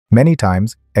Many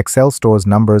times, Excel stores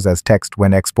numbers as text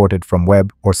when exported from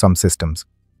web or some systems.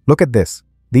 Look at this.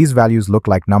 These values look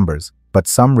like numbers, but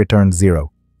some return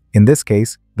 0. In this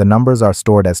case, the numbers are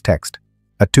stored as text.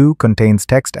 A 2 contains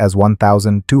text as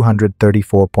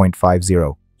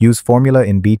 1234.50. Use formula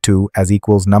in B2 as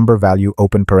equals number value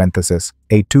open parenthesis,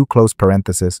 A2 close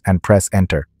parenthesis, and press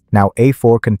enter. Now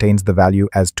A4 contains the value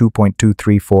as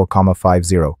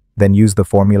 2.234,50. Then use the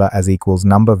formula as equals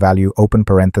number value open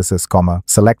parenthesis, comma,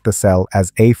 select the cell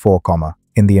as A4, comma,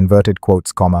 in the inverted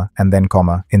quotes, comma, and then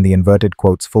comma, in the inverted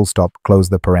quotes, full stop, close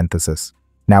the parenthesis.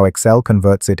 Now Excel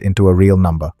converts it into a real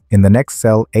number. In the next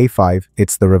cell, A5,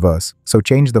 it's the reverse. So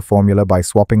change the formula by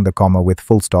swapping the comma with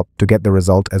full stop to get the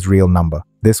result as real number.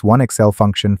 This one Excel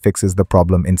function fixes the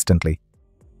problem instantly.